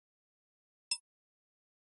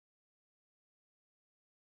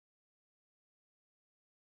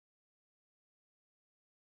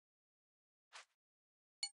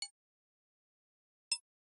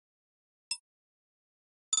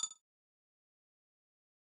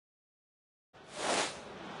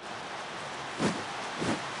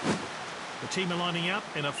team are lining up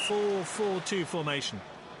in a 4-4-2 formation.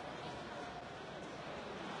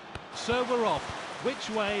 So we're off. Which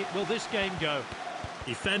way will this game go?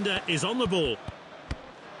 Defender is on the ball.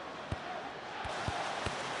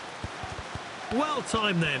 Well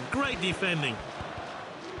timed then. Great defending.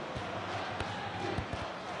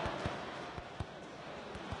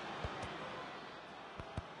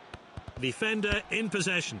 Defender in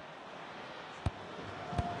possession.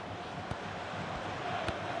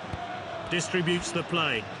 Distributes the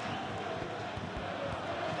play.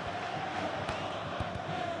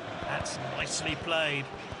 That's nicely played.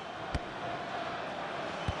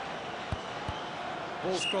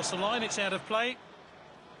 Ball's crossed the line, it's out of play.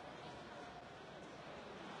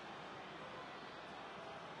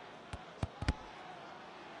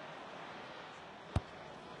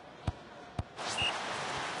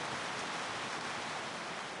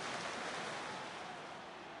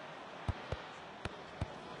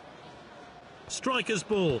 Striker's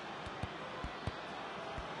ball.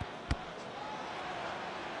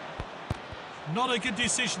 Not a good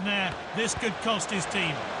decision there. This could cost his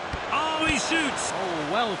team. Oh, he shoots! Oh,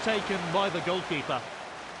 well taken by the goalkeeper.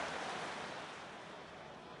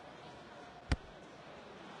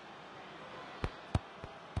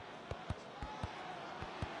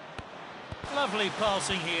 Lovely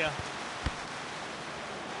passing here.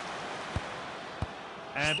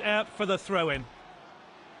 And out for the throw-in.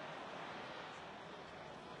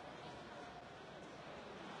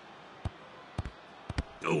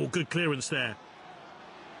 Oh, good clearance there.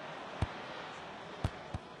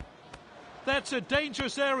 That's a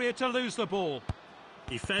dangerous area to lose the ball.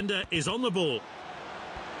 Defender is on the ball.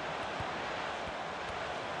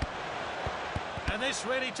 And this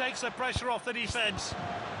really takes the pressure off the defence.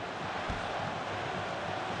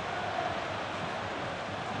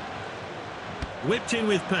 Whipped in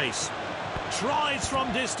with pace. Tries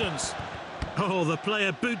from distance. Oh, the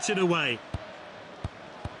player boots it away.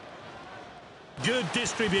 Good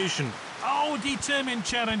distribution. Oh, determined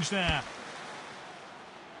challenge there.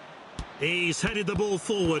 He's headed the ball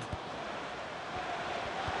forward.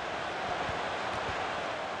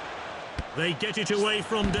 They get it away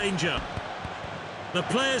from danger. The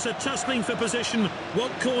players are tussling for position.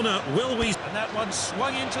 What corner will we... And that one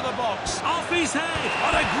swung into the box. Off his head.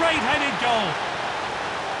 What a great headed goal.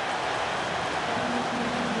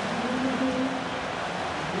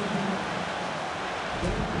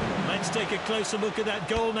 Let's take a closer look at that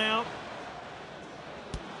goal now.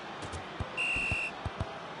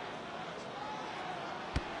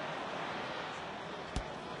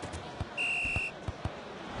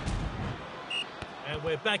 And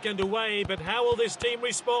we're back underway, but how will this team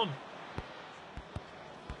respond?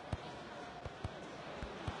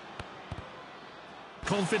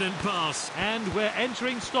 Confident pass. And we're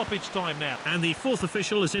entering stoppage time now. And the fourth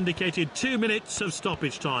official has indicated 2 minutes of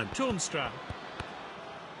stoppage time. Tornstra.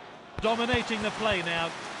 Dominating the play now.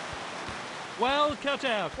 Well cut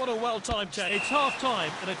out. What a well-timed take. It's half-time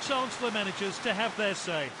and a chance for the managers to have their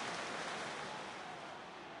say.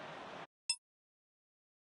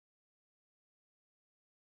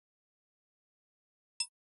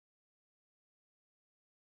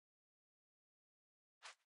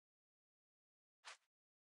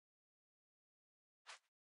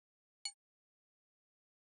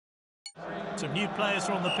 Some new players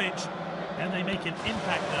are on the pitch. And they make an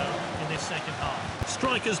impact, though, in this second half.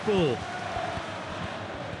 Striker's ball.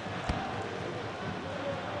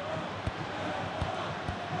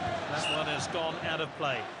 That one has gone out of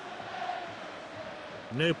play.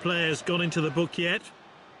 No players gone into the book yet.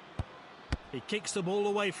 He kicks the ball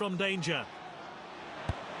away from danger.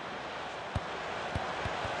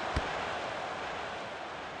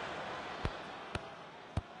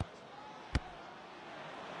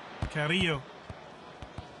 Carrillo.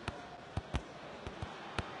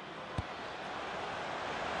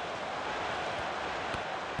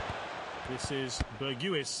 This is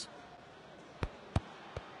Berguis.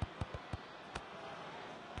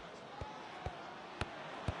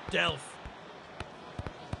 Delph.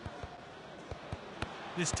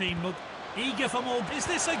 This team look eager for more. Is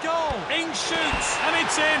this a goal? Ings shoots, and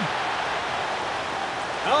it's in.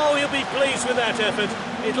 Oh, he'll be pleased with that effort.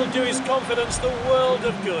 It'll do his confidence the world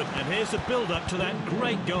of good. And here's the build-up to that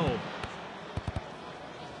great goal.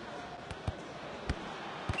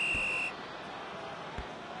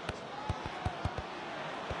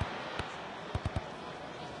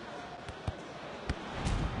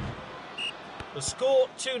 The score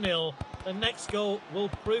 2-0. The next goal will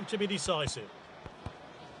prove to be decisive.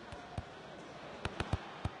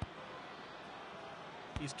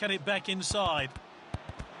 He's cut it back inside.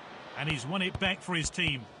 And he's won it back for his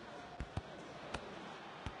team.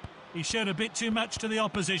 He showed a bit too much to the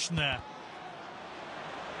opposition there.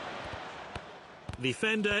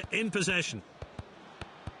 Defender in possession.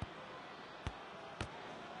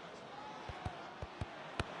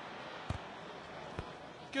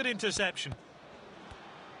 Good interception.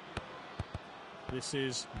 This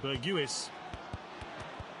is Berguis.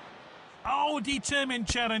 Oh, determined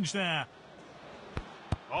challenge there.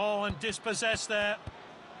 Oh, and dispossessed there.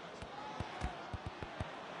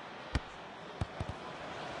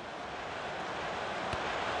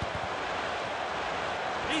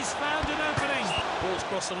 He's found an opening. Ball's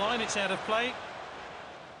crossed the line, it's out of play.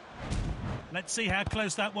 Let's see how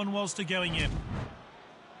close that one was to going in.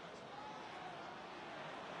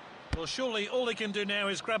 Well, surely all he can do now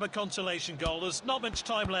is grab a consolation goal. There's not much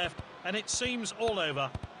time left, and it seems all over.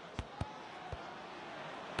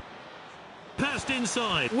 Passed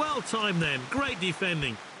inside. Well timed then. Great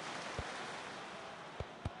defending.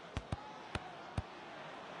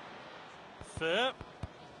 Fair.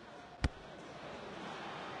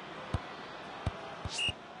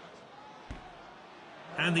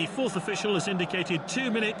 And the fourth official has indicated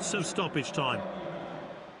 2 minutes of stoppage time.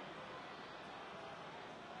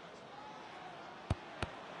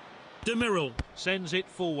 Demiral sends it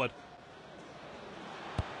forward.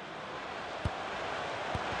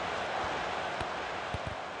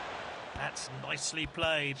 That's nicely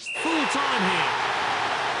played. Full time here.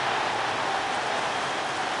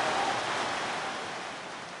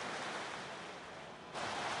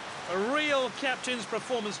 A real captain's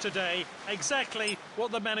performance today. Exactly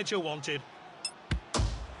what the manager wanted.